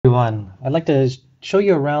everyone. I'd like to show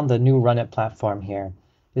you around the new Runnit platform here.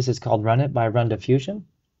 This is called Runnit by Run Diffusion.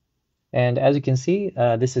 And as you can see,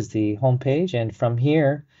 this is the home page. And from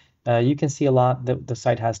here, you can see a lot that the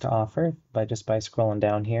site has to offer by scrolling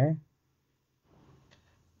down here.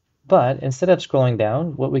 But instead of scrolling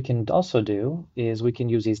down, what we can also do is we can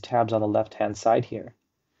use these tabs on the left-hand side here.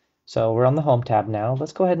 So we're on the Home tab now.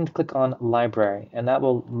 Let's go ahead and click on Library, and that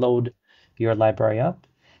will load your library up.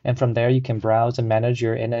 And from there, you can browse and manage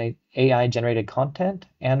your AI-generated content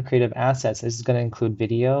and creative assets. This is going to include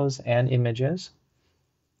videos and images.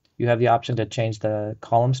 You have the option to change the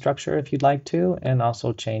column structure if you'd like to, and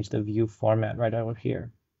also change the view format right over here.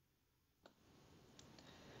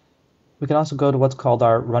 We can also go to what's called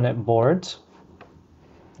our Runnit boards.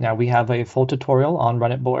 Now we have a full tutorial on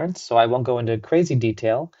Runnit boards, so I won't go into crazy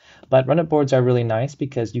detail, but Runnit boards are really nice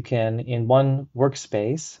because you can, in one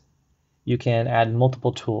workspace, you can add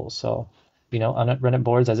multiple tools. So, on Runnit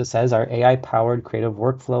boards, as it says, are AI-powered creative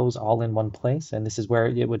workflows all in one place, and this is where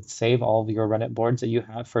it would save all of your Runnit boards that you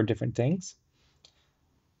have for different things.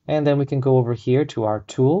 And then we can go over here to our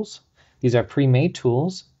tools. These are pre-made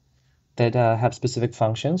tools that have specific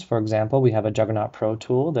functions. For example, we have a Juggernaut Pro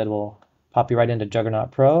tool that will pop you right into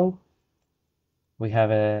Juggernaut Pro. We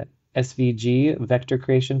have a SVG vector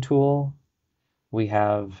creation tool. We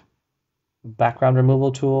have background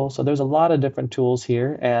removal tool. So there's a lot of different tools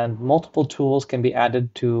here, and multiple tools can be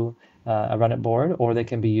added to a Runnit board, or they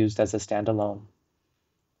can be used as a standalone.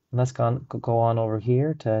 Let's go on over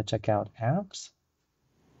here to check out apps.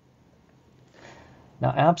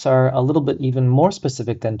 Now apps are a little bit even more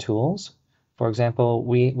specific than tools. For example,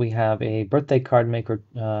 we have a birthday card maker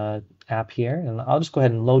app here, and I'll just go ahead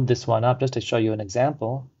and load this one up just to show you an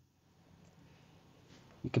example.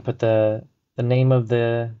 You can put the name of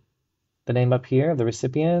the name up here, the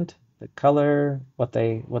recipient, the color, what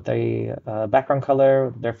they background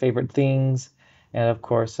color, their favorite things, and of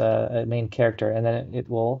course a main character, and then it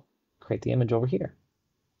will create the image over here.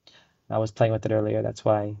 I was playing with it earlier, that's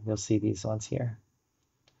why you'll see these ones here.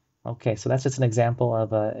 Okay, so that's just an example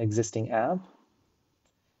of an existing app.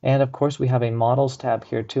 And of course we have a models tab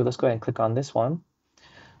here too. Let's go ahead and click on this one.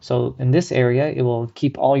 So in this area, it will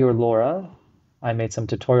keep all your LoRa. I made some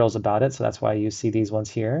tutorials about it, so that's why you see these ones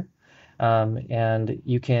here. And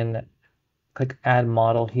you can click Add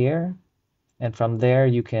Model here, and from there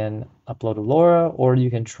you can upload a LoRa, or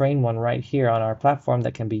you can train one right here on our platform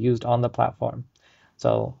that can be used on the platform.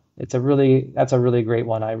 So that's a really great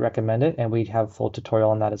one. I recommend it, and we have a full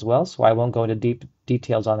tutorial on that as well. So I won't go into deep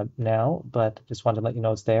details on it now, but just wanted to let you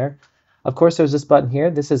know it's there. Of course, there's this button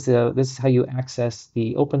here. This is how you access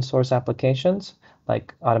the open source applications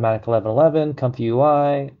like Automatic 1111, Comfy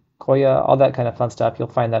UI, Koya, all that kind of fun stuff. You'll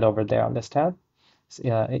find that over there on this tab.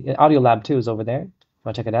 Audio Lab 2 is over there. If you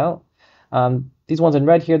want to check it out. These ones in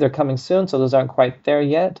red here, they're coming soon, so those aren't quite there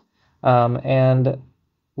yet. And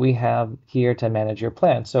we have here to manage your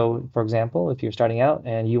plan. So for example, if you're starting out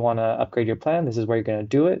and you want to upgrade your plan, this is where you're going to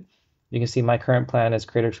do it. You can see my current plan is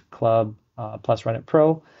Creators Club plus Runnit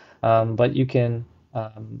Pro, but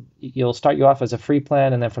you'll start you off as a free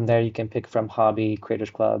plan, and then from there you can pick from Hobby,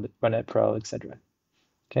 Creators Club, Runnit Pro, etc.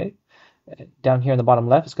 Okay, down here in the bottom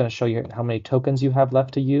left, it's going to show you how many tokens you have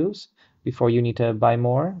left to use before you need to buy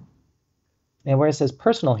more. And where it says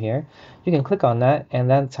personal here, you can click on that, and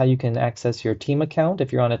that's how you can access your team account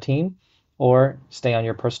if you're on a team, or stay on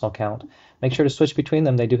your personal account. Make sure to switch between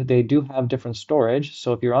them. They do have different storage,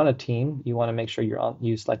 so if you're on a team, you want to make sure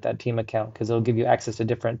you select that team account, because it'll give you access to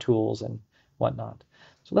different tools and whatnot.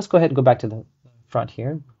 So let's go ahead and go back to the front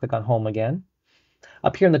here. Click on Home again.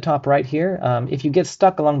 Up here in the top right here, if you get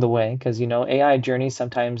stuck along the way, because AI journeys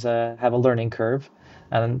sometimes have a learning curve,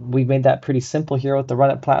 and we've made that pretty simple here with the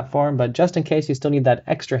Runnit platform, but just in case you still need that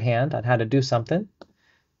extra hand on how to do something,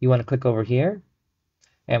 you want to click over here,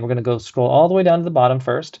 and we're going to go scroll all the way down to the bottom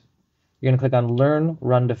first. You're going to click on Learn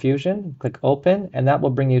Run Diffusion, click Open, and that will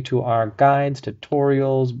bring you to our guides,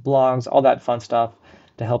 tutorials, blogs, all that fun stuff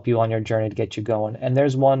to help you on your journey to get you going. And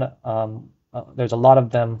there's there's a lot of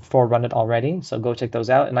them for Runnit already, so go check those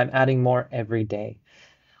out, and I'm adding more every day.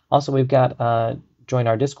 Also, we've got join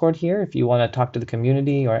our Discord here if you want to talk to the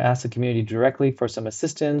community or ask the community directly for some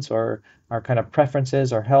assistance or our kind of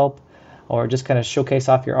preferences or help, or just kind of showcase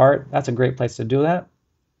off your art. That's a great place to do that.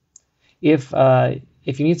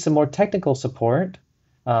 If you need some more technical support,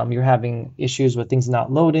 you're having issues with things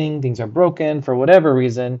not loading, things are broken for whatever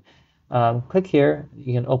reason, click here.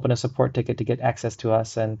 You can open a support ticket to get access to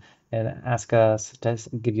us and ask us to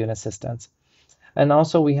give you an assistance. And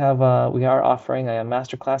also we are offering a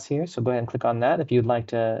masterclass here, so go ahead and click on that if you'd like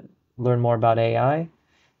to learn more about AI.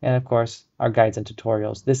 and of course, our guides and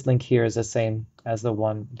tutorials. This link here is the same as the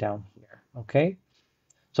one down here, okay?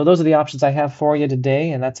 So those are the options I have for you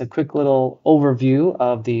today, and that's a quick little overview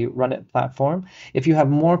of the Runnit platform. If you have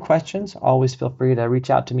more questions, always feel free to reach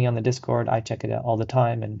out to me on the Discord. I check it out all the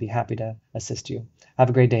time and be happy to assist you. Have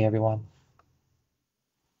a great day, everyone.